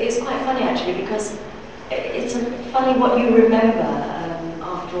them? It's quite funny actually, because it's funny what you remember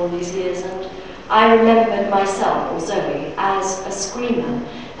after all these years, and I remembered myself, or Zoe, as a screamer,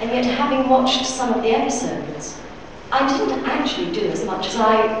 and yet having watched some of the episodes, I didn't actually do as much as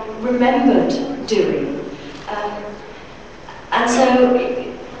I remembered doing. And so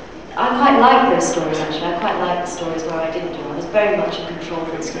I quite like those stories actually. I quite like the stories where I didn't do. I was very much in control,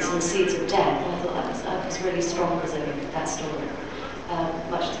 for instance, in The Seeds of Death. I thought I was really strong as that story.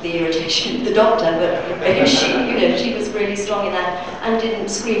 Much to the irritation of the doctor, but she was really strong in that and didn't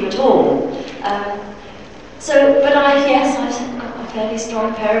scream at all. But I've got a fairly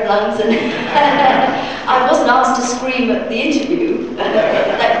strong pair of lungs, and I wasn't asked to scream at the interview.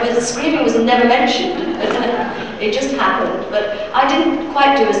 Screaming was never mentioned. It just happened, but I didn't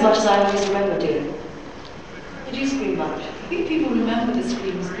quite do as much as I always remember doing. Did you scream much? I think people remember the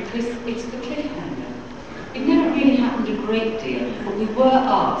screams because it's the cliffhanger. It never really happened a great deal, but we were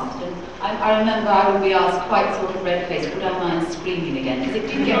asked, and I remember I would be asked quite sort of red-faced, would I mind screaming again? Because it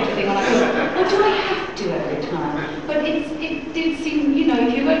did get to the thing when I thought, well, do I have to every time? But it did seem,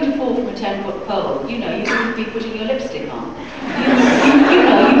 if you're going to fall from a 10-foot pole, you wouldn't be putting your lipstick on.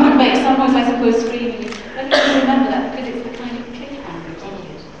 You would make some noise, I suppose, screaming is, I don't remember that because it's the kind of cliffhanger, isn't it?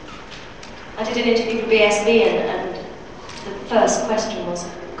 I did an interview for BSB, and the first question was,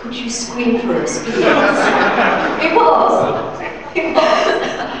 could you scream for us, please? It was.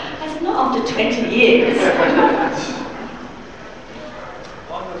 I said, not after 20 years.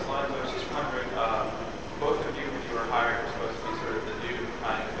 Along those lines, I was just wondering, both of you, when you were hired, were supposed to be sort of the new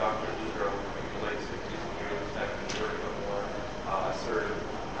kind of Dr. Luther in the late 60s and years, that sort of a more assertive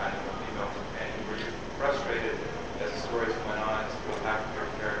kind of a female companion. Were you frustrated as the stories went on, as people happened to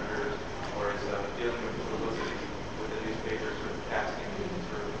your characters, or as dealing with the publicity with the newspapers, sort of casting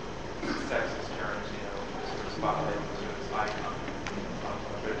sort of sexist terms, this sort of spotlight, this sort of icon of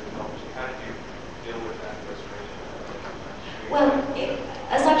British television? How did you deal with that frustration? Well,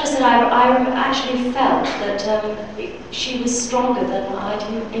 as I've just said, I actually felt that she was stronger than I'd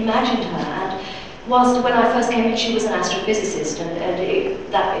imagined her. And whilst when I first came in, she was an astrophysicist, and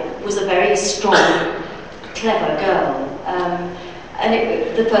it was a very strong, clever girl.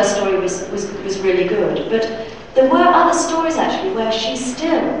 The first story was really good. But there were other stories actually where she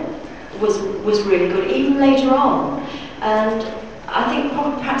still was really good, even later on. And I think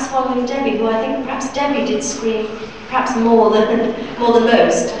perhaps following Debbie, who I think perhaps Debbie did scream perhaps more than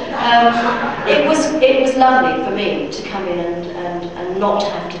most. It was lovely for me to come in and not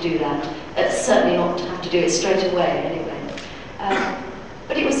have to do that. Certainly not to have to do it straight away anyway.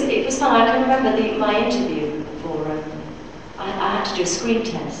 But it was fun. I can remember my interview for I had to do a screen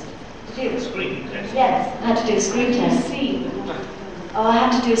test. Did you? Screen test? Yes, I had to do a screen test. Oh, I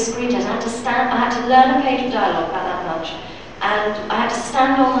had to do a screen test. I had to learn a page of dialogue about that much, and I had to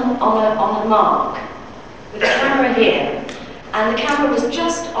stand on a mark with the camera here, and the camera was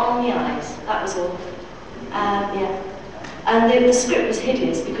just on the eyes. That was all. Yeah. And the script was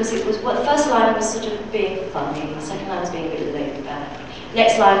hideous because it was, the first line was sort of being funny, the second line was being a bit laid back.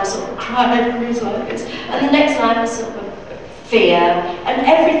 Next line was sort of crying like this, and the next line was sort of fear, and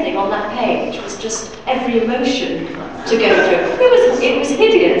everything on that page was just every emotion to go through. It was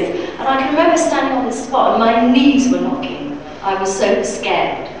hideous, and I can remember standing on this spot and my knees were knocking. I was so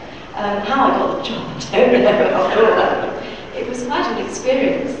scared. How I got the job, I don't know after all that. It was quite an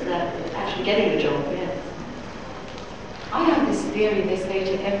experience, actually getting the job, yes. I have this theory, they say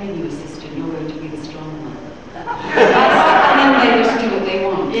to every new assistant, you're going to be the strong one. And then they just do what they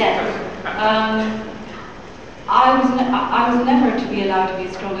want. Yes. I was never to be allowed to be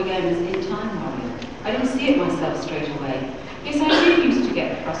strong again as an in-time warrior. I didn't see it myself straight away. Yes, I did used to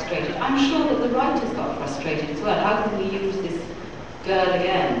get frustrated. I'm sure that the writers got frustrated as well. How can we use this girl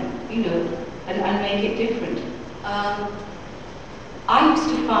again, you know, and make it different? I used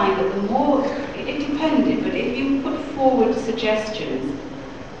to find that the more, it depended, but if you put forward suggestions,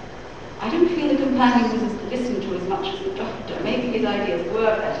 I don't feel the companion was listened to as much as the doctor. Maybe his ideas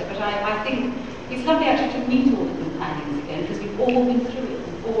were better, but I think it's lovely actually to meet all the companions again, because we've all been through it,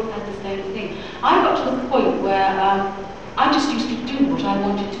 we've all had the same thing. I got to the point where I just used to do what I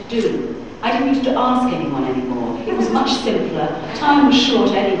wanted to do. I didn't used to ask anyone anymore. It was much simpler. Time was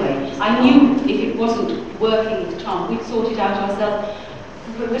short anyway. I knew if it wasn't working with Tom, we'd sort it out ourselves.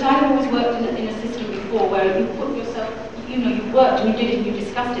 But I'd always worked in a system before where you put yourself, you know, you worked and you did it and you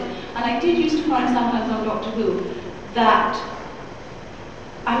discussed it. And I did used to find sometimes on Doctor Who that,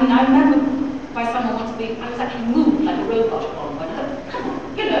 I mean, I remember by someone once being, I was actually moved like a robot at one point. I thought, come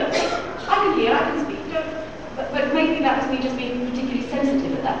on, you know, I can hear, I can speak. You know, but maybe that was me just being particularly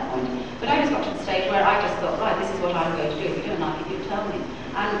sensitive at that point. But I just got to the stage where I just thought, right, this is what I'm going to do. If you don't like it, you tell me.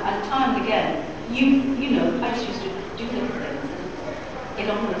 And time and again, you know, I just used to do little things and get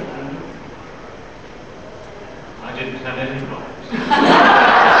on with it. I didn't have any problems.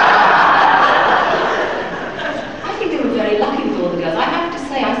 I think they were very lucky with all the girls. I have to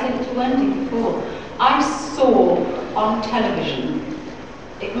say, I said it to Wendy before, I saw on television,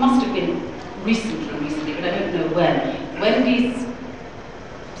 it must have been recently, but I don't know when, Wendy's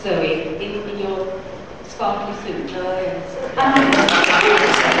Zoe in your sparkly suit. Oh, yes. I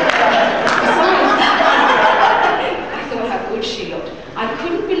thought how good she looked. I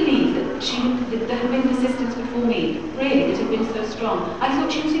couldn't believe that there had been assistants before me, really, that had been so strong. I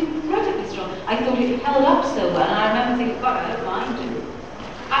thought she was incredibly strong. I thought it held up so well, and I remember thinking, God, I don't mind you.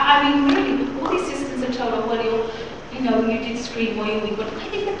 I mean, really, all the assistants are told, oh, well, you know, you did scream or you were good. I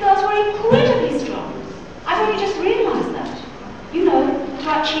think the girls were incredibly strong. I've only just realised that. You know, to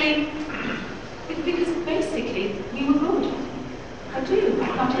actually, because basically, we were good. I do. I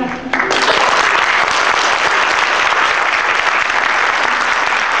can't help it.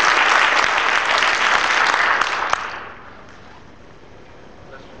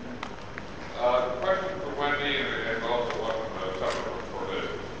 Question for Wendy and also one for Liz.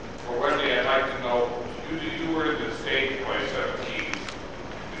 For Wendy, I'd like to know, you were in the stage by 17,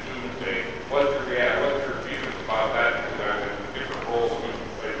 the Doomsday. What's your feelings about that? Because the different roles that you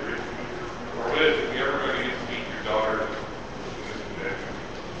played. For Liz, if you ever going to get to meet your daughter in this convention?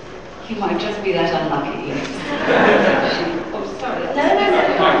 You might just be that unlucky, yes. Oh, sorry. No.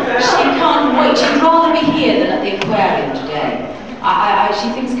 She can't wait. She'd rather be here than at the aquarium today. She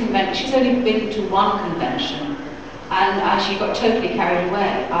thinks convention. She's only been to one convention, and she got totally carried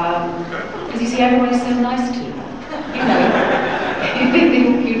away. Because you see, everybody's so nice to her. You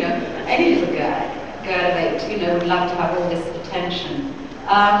know, any little girl of 8, you know, would love to have all this attention.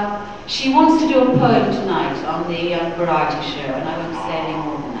 She wants to do a poem tonight on the variety show, and I won't say any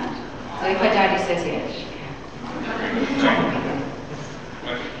more than that. So if her daddy says yes, she can.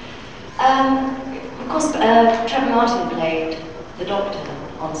 Of course, Trevor Martin played the Doctor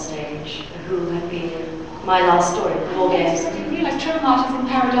on stage, who had been in my last story, The War Games. I didn't realise Trevor Martin's in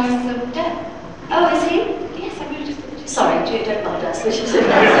Paradise of Death. Oh, is he? Yes, I really just... Sorry, don't mind us. Which is who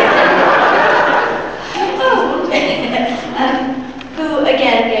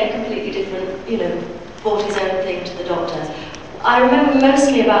again, completely different, you know, brought his own thing to the Doctor. I remember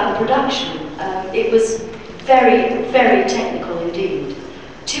mostly about the production. It was very, very technical indeed.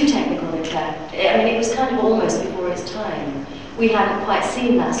 Too technical, in fact. I mean, it was kind of almost before its time. We hadn't quite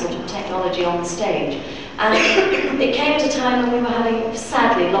seen that sort of technology on the stage. And it came at a time when we were having,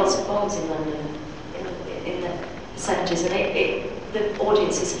 sadly, lots of bombs in London in the 70s, and the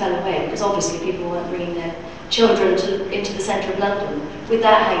audiences fell away, because obviously people weren't bringing their children into the centre of London with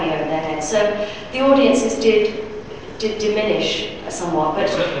that hanging over their heads. So the audiences did diminish somewhat. But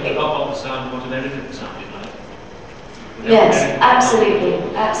certainly the pop the sound what American sounded like. Yes, absolutely.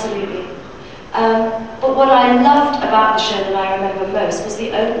 But what I loved about the show that I remember most was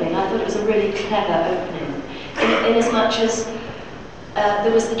the opening. I thought it was a really clever opening, in as much as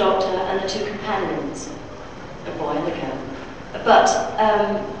there was the Doctor and the 2 companions, a boy and a girl. But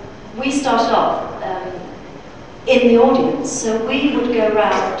we started off in the audience, so we would go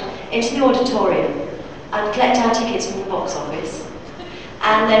round into the auditorium and collect our tickets from the box office,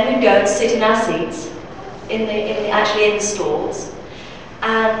 and then we'd go and sit in our seats actually in the stalls,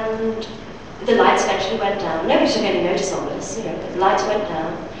 and the lights eventually went down. Nobody took any notice of us, you know, but the lights went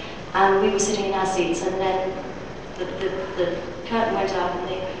down, and we were sitting in our seats, and then the curtain went up, and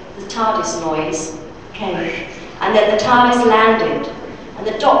the TARDIS noise came, and then the TARDIS landed, and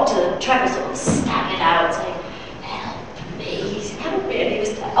the Doctor, Trevor, sort of staggered out, saying, "Help me."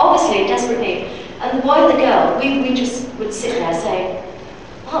 obviously in desperate need. And the boy and the girl, we just would sit there saying,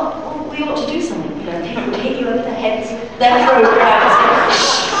 well, we ought to do something. You know, people would hit you over the heads, then throw you around and say,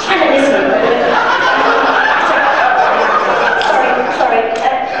 shh, kind of listen. Sorry.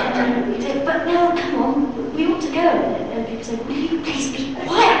 But no, come on, we ought to go. And people say, will you please be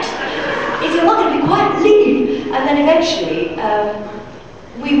quiet? If you're not going to be quiet, leave. And then eventually,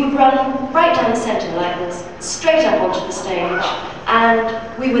 we would run right down the centre like this, straight up onto the stage,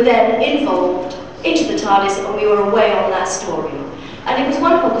 and we were then involved into the TARDIS, and we were away on that story. And it was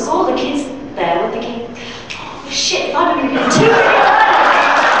wonderful, because all the kids there were thinking, oh shit, if I'd only been too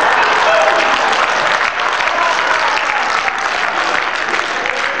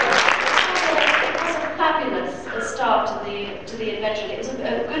It was a fabulous start to the adventure. It was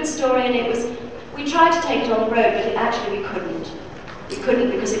a good story, and we tried to take it on the road, but actually we couldn't. We couldn't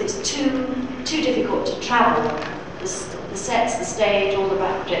because it was too difficult to travel. The sets, the stage, all the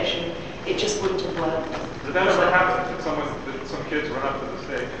back projection, it just wouldn't have worked. Did that ever happen? Did some kids run up to the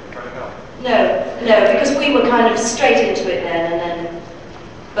stage and try to help? No, because we were kind of straight into it then, and then,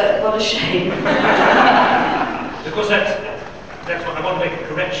 but what a shame. Because that's what I want to make a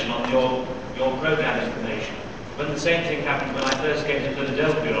correction on your program information. When the same thing happened when I first came to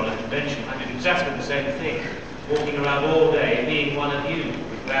Philadelphia on a convention, I did exactly the same thing. Walking around all day, being one of you,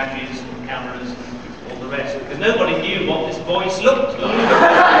 with badges and cameras and all the rest, because nobody knew what this voice looked like.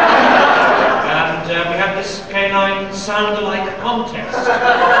 And we had this canine sound-alike contest, which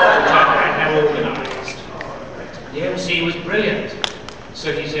I had organised. The MC was brilliant.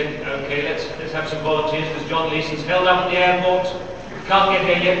 So he said, okay, let's have some volunteers, because John Leeson's held up at the airport. We can't get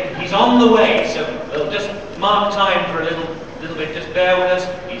here yet. He's on the way, so we'll just mark time for a little bit. Just bear with us.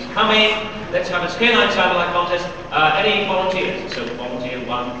 He's coming. Let's have a canine sound-alike contest. Any volunteers? So volunteer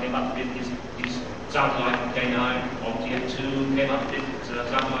 1 came up with his sound-alike canine. Volunteer 2 came up with his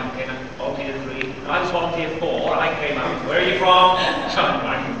sound-alike canine. Volunteer 3. I was volunteer 4. I came up. Where are you from? So I'm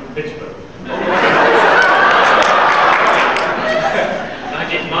from Pittsburgh. I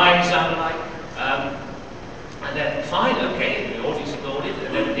did mine sound-alike. And then, fine, okay, the audience applauded,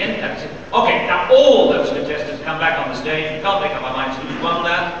 and then at the end of that, I said, okay, now all those contestants come back on the stage. We can't make up our minds who's won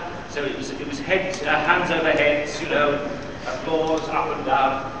that. So it was heads, hands over heads, you know, applause up and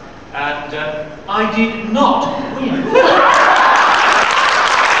down. And I did not win.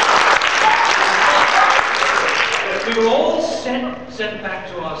 We were all sent back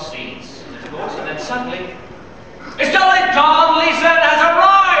to our seats, of course, and then suddenly, it's John Leeson as a